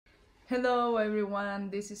Hello everyone,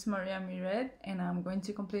 this is Maria Miret and I'm going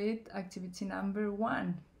to complete activity number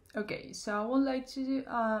 1. Okay, so I would like to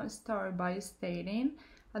start by stating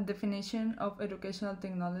a definition of educational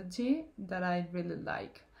technology that I really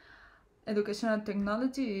like. Educational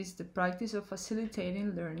technology is the practice of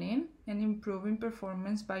facilitating learning and improving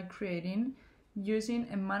performance by creating, using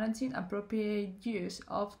and managing appropriate use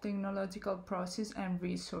of technological processes and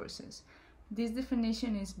resources. This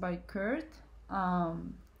definition is by Kurt,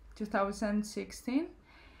 2016,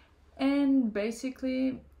 and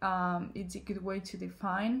basically it's a good way to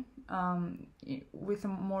define with a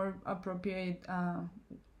more appropriate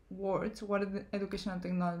words what educational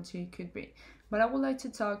technology could be. But I would like to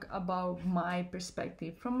talk about my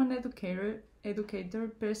perspective. From an educator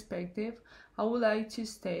perspective, I would like to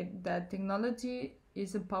state that technology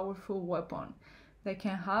is a powerful weapon that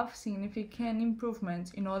can have significant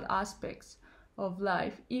improvements in all aspects of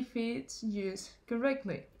life if it's used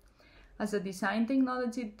correctly. As a design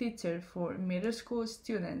technology teacher for middle school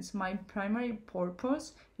students, my primary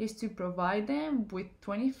purpose is to provide them with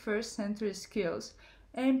 21st century skills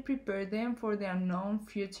and prepare them for the unknown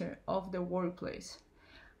future of the workplace.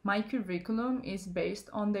 My curriculum is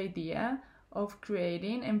based on the idea of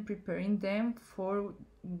creating and preparing them for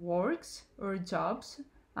works or jobs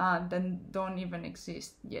that don't even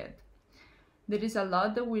exist yet. There is a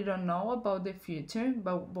lot that we don't know about the future,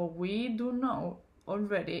 but what we do know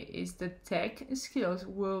already is that tech skills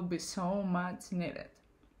will be so much needed.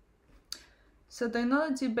 So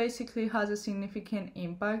technology basically has a significant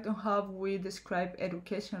impact on how we describe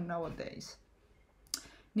education nowadays.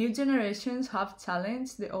 New generations have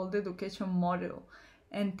challenged the old education model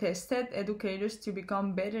and tested educators to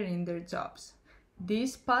become better in their jobs.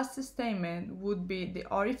 This past statement would be the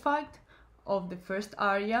artifact of the first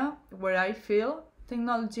area where I feel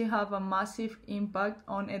technology have a massive impact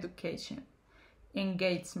on education: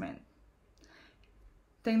 engagement.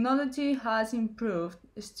 Technology has improved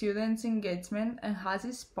students' engagement and has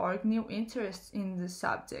sparked new interests in the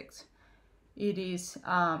subject. It is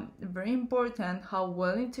very important how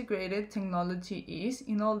well integrated technology is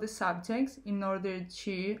in all the subjects in order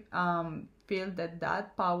to feel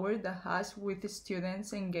that power that has with the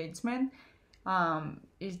students' engagement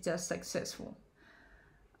is just successful.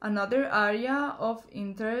 Another area of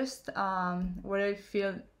interest where I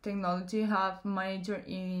feel technology have major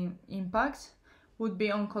impacts would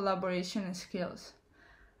be on collaboration skills.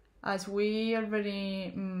 As we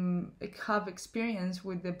already have experience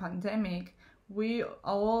with the pandemic, we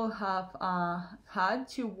all have had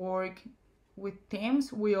to work with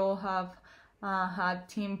teams. We all have had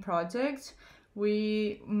team projects.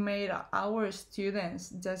 We made our students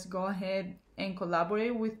just go ahead and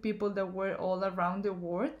collaborate with people that were all around the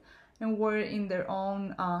world and were in their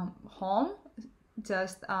own home,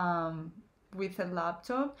 just with a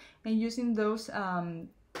laptop, and using those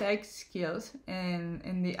tech skills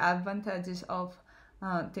and the advantages of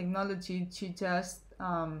technology to just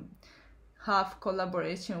have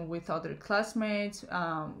collaboration with other classmates.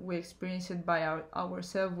 We experience it by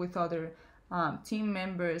ourselves with other team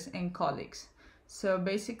members and colleagues. So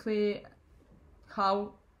basically,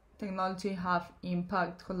 how technology have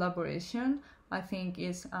impact collaboration, I think,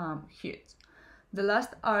 is huge. The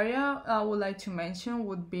last area I would like to mention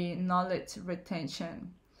would be knowledge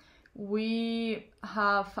retention. We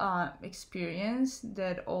have experienced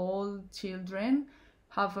that all children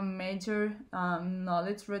have a major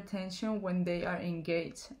knowledge retention when they are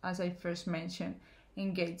engaged. As I first mentioned,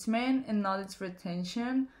 engagement and knowledge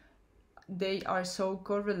retention, they are so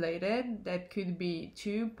correlated that could be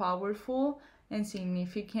two powerful and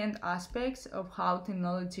significant aspects of how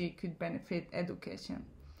technology could benefit education.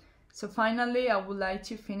 So finally, I would like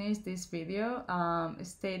to finish this video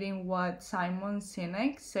stating what Simon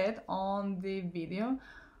Sinek said on the video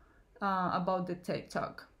about the TED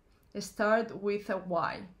Talk. Start with a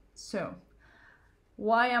why. So,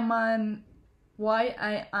 why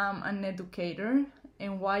I am an educator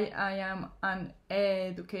and why I am an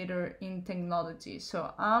educator in technology.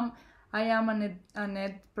 So I am an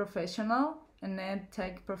ed professional, an ed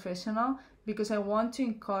tech professional, because I want to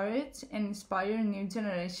encourage and inspire new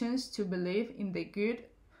generations to believe in the good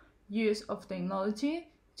use of technology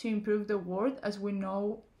to improve the world as we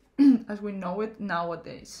know it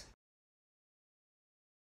nowadays.